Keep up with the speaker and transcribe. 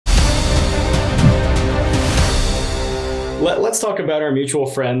Let's talk about our mutual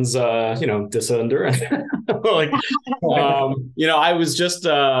friends, Disunder. I was just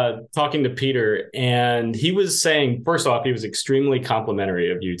talking to Peter, and he was saying, first off, he was extremely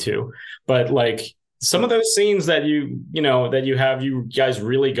complimentary of you two. But like some of those scenes that you guys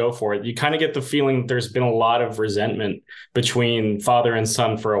really go for it. You kind of get the feeling that there's been a lot of resentment between father and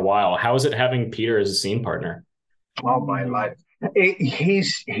son for a while. How is it having Peter as a scene partner? Oh my life.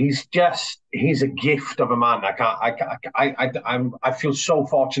 He's a gift of a man. I feel so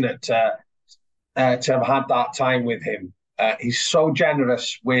fortunate to have had that time with him. He's so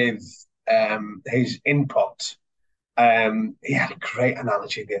generous with his input. He had a great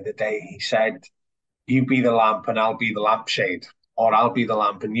analogy the other day. He said, "You be the lamp and I'll be the lampshade, or I'll be the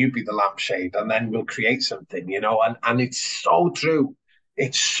lamp and you be the lampshade, and then we'll create something." And it's so true.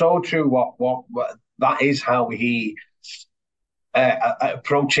 It's so true. What that is how he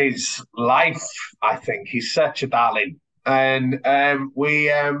approaches life. I think he's such a darling, and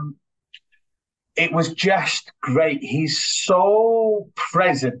it was just great. He's so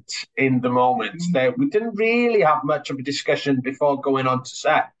present in the moment that we didn't really have much of a discussion before going on to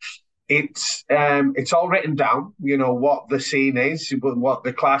set. It's all written down, what the scene is, what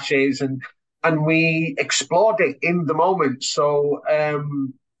the clash is, and we explored it in the moment. So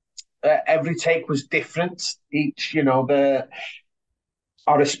every take was different.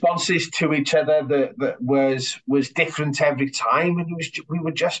 Our responses to each other that was different every time, and we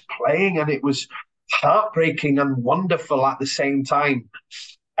were just playing, and it was heartbreaking and wonderful at the same time.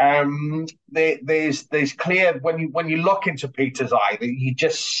 There's clear when you look into Peter's eye that you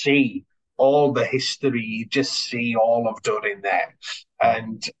just see all the history, you just see all of Durin there,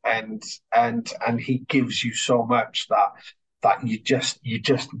 and he gives you so much that you just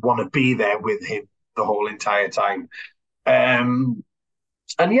want to be there with him the whole entire time.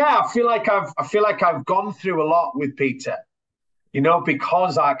 And yeah, I feel like I've gone through a lot with Peter,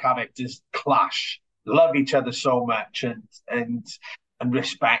 because our characters clash, love each other so much, and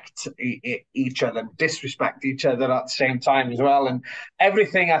respect each other, and disrespect each other at the same time as well. And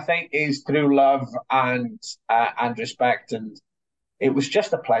everything, I think, is through love and respect. And it was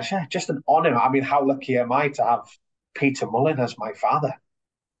just a pleasure, just an honor. I mean, how lucky am I to have Peter Mullen as my father?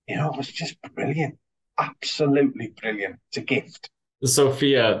 It was just brilliant, absolutely brilliant. It's a gift.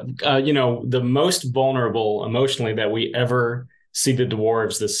 Sophia, the most vulnerable emotionally that we ever see the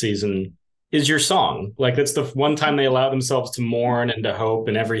dwarves this season is your song. Like, that's the one time they allow themselves to mourn and to hope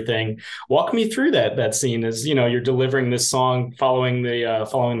and everything. Walk me through that scene as you're delivering this song following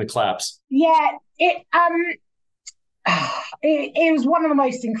the claps. Yeah, it was one of the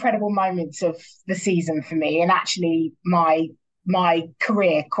most incredible moments of the season for me, and actually my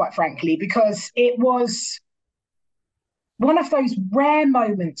career, quite frankly, because it was one of those rare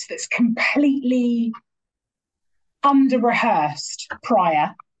moments that's completely under-rehearsed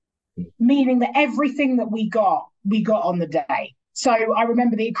prior, meaning that everything that we got on the day. So I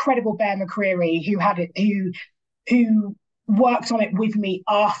remember the incredible Bear McCreary who worked on it with me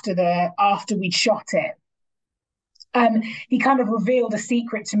after we'd shot it. He kind of revealed a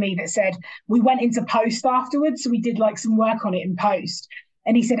secret to me that said we went into post afterwards, so we did like some work on it in post.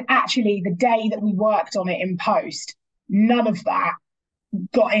 And he said, actually, the day that we worked on it in post, none of that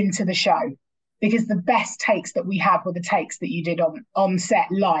got into the show, because the best takes that we had were the takes that you did on set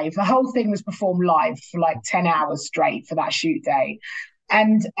live. The whole thing was performed live for like 10 hours straight for that shoot day.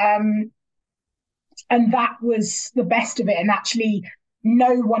 And that was the best of it. And actually,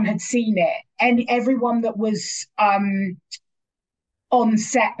 no one had seen it. And everyone that was on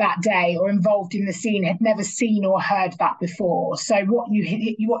set that day or involved in the scene had never seen or heard that before. So what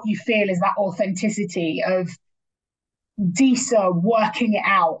you feel is that authenticity of Disa working it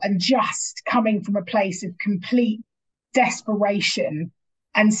out and just coming from a place of complete desperation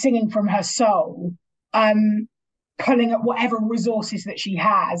and singing from her soul, pulling at whatever resources that she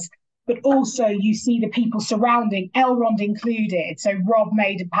has. But also you see the people surrounding, Elrond included. So Rob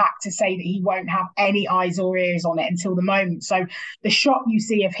made a pact to say that he won't have any eyes or ears on it until the moment. So the shot you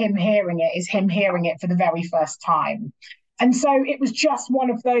see of him hearing it is him hearing it for the very first time. And so it was just one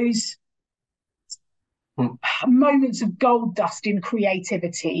of those moments of gold dust in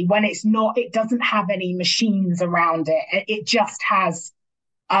creativity when it doesn't have any machines around it. It just has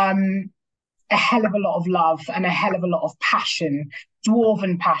a hell of a lot of love and a hell of a lot of passion,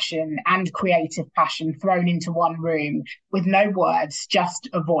 dwarven passion and creative passion thrown into one room with no words, just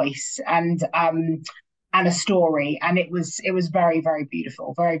a voice and a story. And it was very, very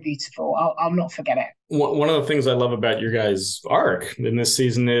beautiful, very beautiful. I'll not forget it. One of the things I love about your guys' arc in this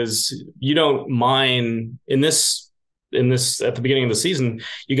season is you don't mind in this at the beginning of the season,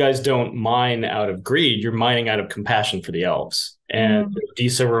 you guys don't mine out of greed. You're mining out of compassion for the elves. And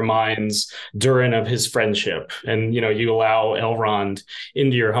Disa reminds Durin of his friendship, and you allow Elrond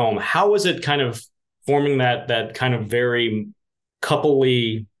into your home. How was it kind of forming that kind of very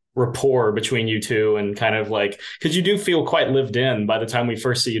coupley rapport between you two, and kind of like, because you do feel quite lived in by the time we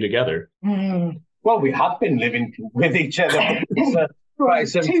first see you together? Well, we have been living with each other for quite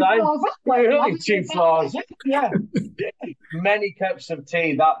some time. Only 2 floors. Yeah. Many cups of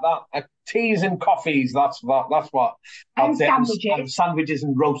tea. That teas and coffees. That's what. And sandwiches. Sandwiches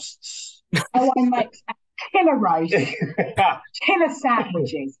and roasts. Owain makes a killer roast. Killer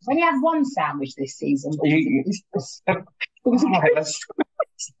sandwiches. We only had one sandwich this season.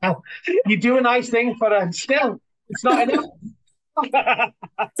 You do a nice thing for a still. It's not enough. To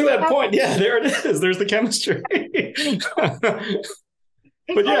that point, yeah, there it is. There's the chemistry.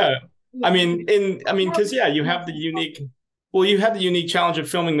 But yeah, because you have the unique challenge of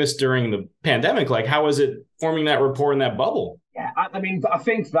filming this during the pandemic. Like, how was it forming that rapport in that bubble? Yeah, I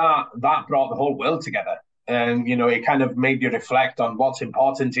think that brought the whole world together, and it kind of made you reflect on what's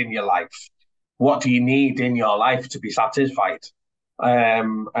important in your life. What do you need in your life to be satisfied?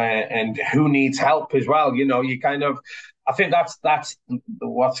 And who needs help as well? You kind of, I think that's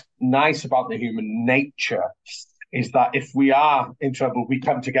what's nice about the human nature, is that if we are in trouble, we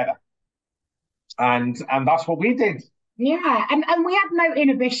come together, and that's what we did. Yeah, and we had no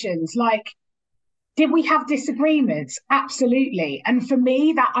inhibitions. Like, did we have disagreements? Absolutely. And for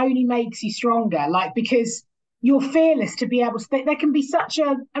me, that only makes you stronger. Like, because you're fearless to be able to. There can be such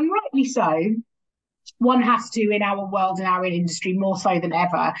a, and rightly so, one has to, in our world, in our industry, more so than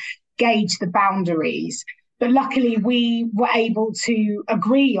ever, gauge the boundaries. But luckily, we were able to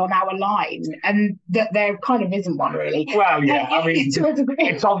agree on our line, and that there kind of isn't one, really. Well, yeah, to a degree,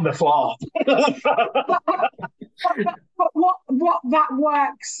 it's on the floor. but what that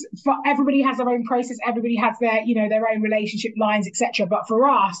works for, everybody has their own process, everybody has their their own relationship lines, etc. But for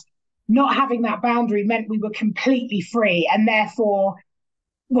us, not having that boundary meant we were completely free, and therefore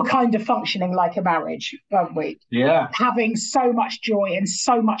we're kind of functioning like a marriage, weren't we? Yeah. Having so much joy and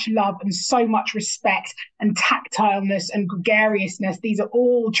so much love and so much respect and tactileness and gregariousness. These are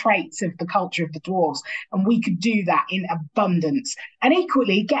all traits of the culture of the dwarves. And we could do that in abundance. And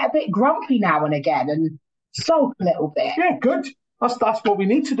equally, get a bit grumpy now and again and sulk a little bit. Yeah, good. That's what we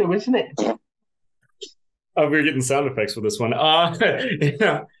need to do, isn't it? Oh, we're getting sound effects for this one. I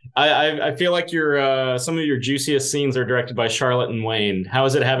feel like some of your juiciest scenes are directed by Charlotte and Wayne. How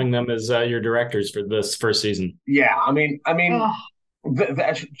is it having them as your directors for this first season? Yeah,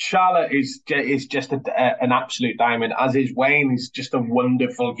 Charlotte is just an absolute diamond, as is Wayne. Is just a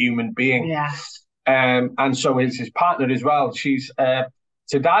wonderful human being. Yeah. And so is his partner as well. She's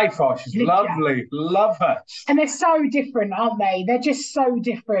to die for. She's lovely. Love her. And they're so different, aren't they? They're just so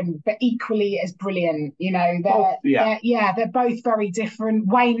different, but equally as brilliant. They're both very different.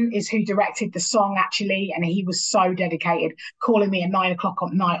 Wayne is who directed the song, actually, and he was so dedicated, calling me at 9 o'clock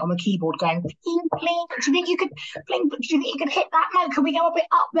at night on the keyboard, going, "Bling, bling, do you think you could bling? Do you think you could hit that note? Can we go a bit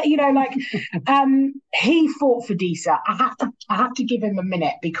up there?" He fought for Disa. I have to give him a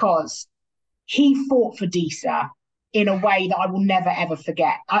minute, because he fought for Disa in a way that I will never, ever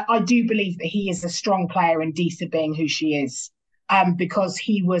forget. I do believe that he is a strong player in Disa being who she is, because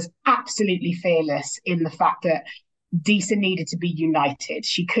he was absolutely fearless in the fact that Disa needed to be united.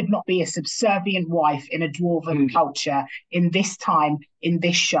 She could not be a subservient wife in a dwarven culture in this time, in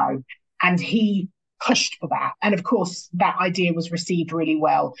this show. And he pushed for that. And of course, that idea was received really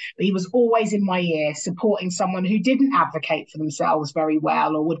well. But he was always in my ear, supporting someone who didn't advocate for themselves very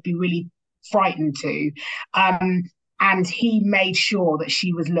well, or would be really frightened to. And he made sure that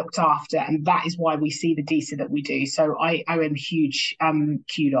she was looked after, and that is why we see the Disa that we do. So I owe him huge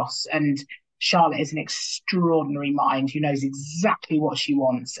kudos. And Charlotte is an extraordinary mind who knows exactly what she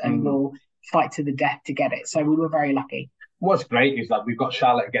wants and will fight to the death to get it. So we were very lucky. What's great is that we've got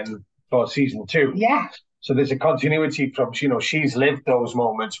Charlotte again for season 2. Yeah. So there's a continuity from, she's lived those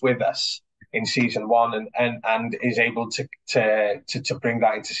moments with us in season 1 and is able to bring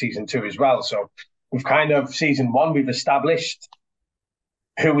that into season 2 as well. So we've kind of, season 1, we've established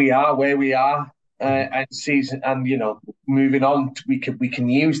who we are, where we are, and moving on, we can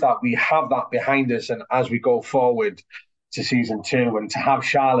use that. We have that behind us, and as we go forward to season 2, and to have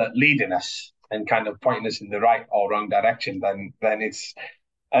Charlotte leading us and kind of pointing us in the right or wrong direction, then it's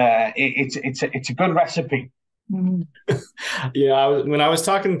a good recipe. Yeah, when I was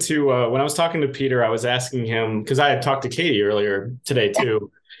talking to Peter, I was asking him, because I had talked to Katie earlier today too.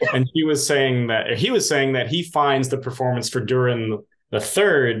 And he was saying that he finds the performance for Durin the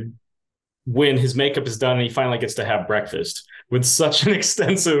Third when his makeup is done and he finally gets to have breakfast with such an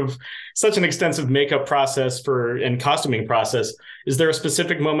extensive makeup process and costuming process. Is there a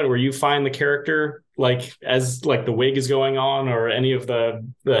specific moment where you find the character like as like the wig is going on or any of the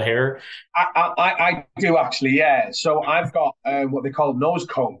hair? I do actually, yeah. So I've got what they call nose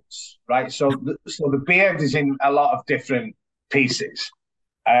cones, right? So the beard is in a lot of different pieces,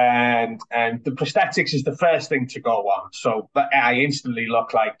 and the prosthetics is the first thing to go on. So I instantly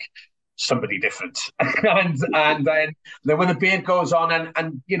look like somebody different, and then when the beard goes on,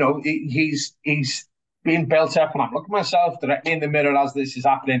 and you know he's being built up, and I'm looking at myself directly in the mirror as this is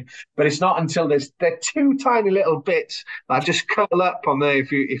happening. But it's not until there are two tiny little bits that just curl up on there.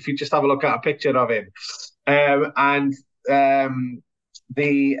 If you just have a look at a picture of him,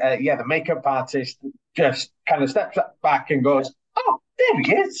 the makeup artist just kind of steps back and goes, "Oh, there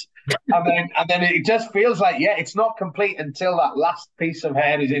he is." and then it just feels like, yeah, it's not complete until that last piece of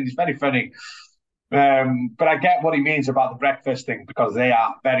hair is in. It's very funny. But I get what he means about the breakfast thing, because they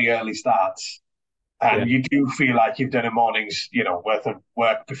are very early starts. And you do feel like you've done a morning's, worth of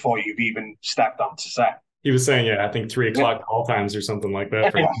work before you've even stepped onto set. He was saying, I think 3 o'clock call times or something like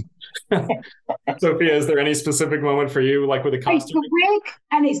that. Sophia, is there any specific moment for you, like with a costume? It's the wig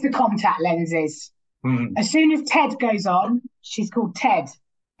and it's the contact lenses. As soon as Ted goes on, she's called Ted.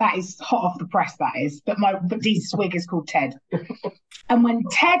 That is hot off the press, that is. But Dee's wig is called Ted. And when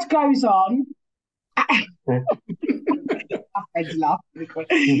Ted goes on, when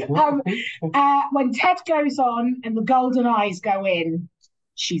Ted goes on and the golden eyes go in,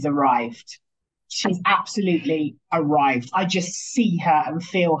 she's arrived. She's absolutely arrived. I just see her and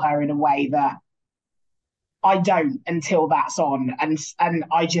feel her in a way that I don't until that's on. And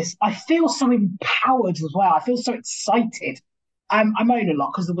I feel so empowered as well. I feel so excited. I moan a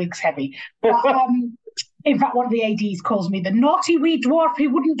lot because the wig's heavy. But in fact, one of the ADs calls me the naughty wee dwarf who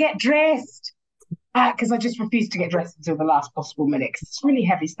wouldn't get dressed. Because I just refused to get dressed until the last possible minute, because it's really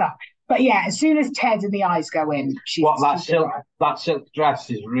heavy stuff. But yeah, as soon as Ted and the eyes go in, that silk dress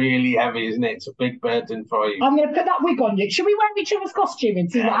is really heavy, isn't it? It's a big burden for you. I'm going to put that wig on you. Should we wear each other's costume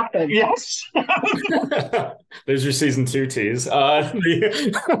and see what happens? Yes. There's your season 2 tease. I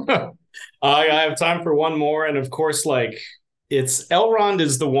have time for one more, and of course, it's Elrond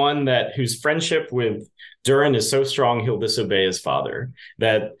is the one whose friendship with Durin is so strong he'll disobey his father.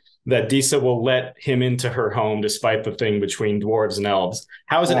 That Disa will let him into her home despite the thing between dwarves and elves.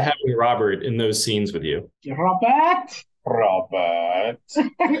 How is it having Robert in those scenes with you? Robert. I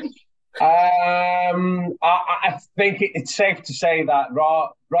think it's safe to say that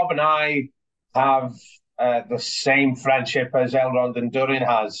Rob and I have the same friendship as Elrond and Durin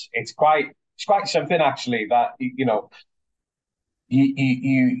has. It's quite something, actually, that you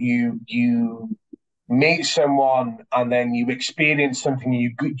meet someone and then you experience something,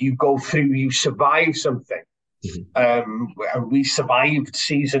 you go through, you survive something. We survived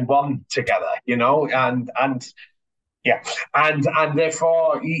season 1 together, and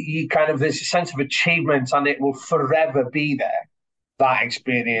therefore you kind of, there's a sense of achievement, and it will forever be there. That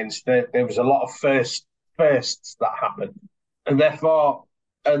experience, there was a lot of firsts that happened, and therefore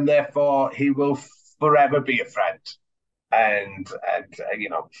he will forever be a friend. And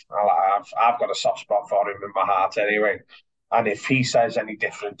I've got a soft spot for him in my heart anyway. And if he says any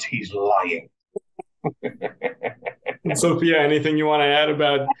different, he's lying. Sophia, anything you want to add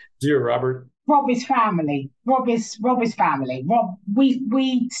about dear Robert? Rob is family. Rob is family. Rob,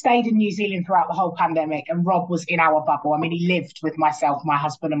 we stayed in New Zealand throughout the whole pandemic, and Rob was in our bubble. I mean, he lived with myself, my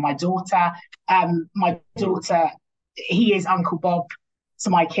husband, and my daughter. My daughter, he is Uncle Bob. So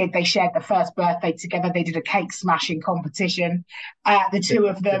my kid, they shared the first birthday together. They did a cake smashing competition, the two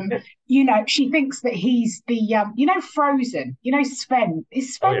of them. She thinks that he's the, Frozen. Sven.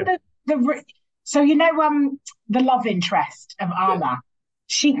 Is Sven the love interest of Anna?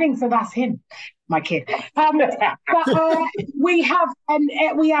 She thinks that that's him, my kid. But we have an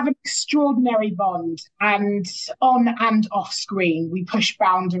extraordinary bond, and on and off screen, we push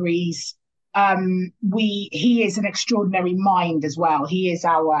boundaries. He is an extraordinary mind as well. He is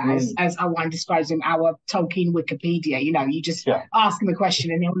our, as Owain describes him, our Tolkien Wikipedia. You just ask him a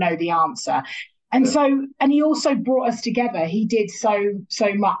question and he'll know the answer. And so, and he also brought us together. He did so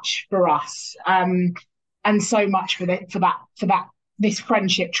much for us, and so much for this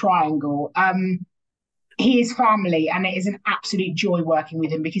friendship triangle. He is family, and it is an absolute joy working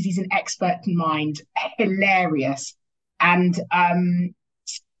with him, because he's an expert in mind, hilarious, and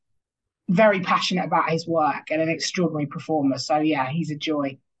very passionate about his work, and an extraordinary performer. So yeah, he's a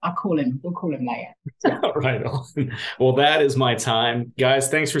joy. We'll call him later. Right on. Well, that is my time. Guys,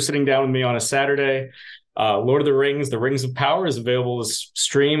 thanks for sitting down with me on a Saturday. Lord of the Rings, The Rings of Power is available to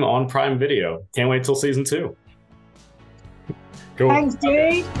stream on Prime Video. Can't wait till season 2. Cool. Thanks,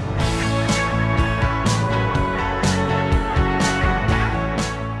 dude.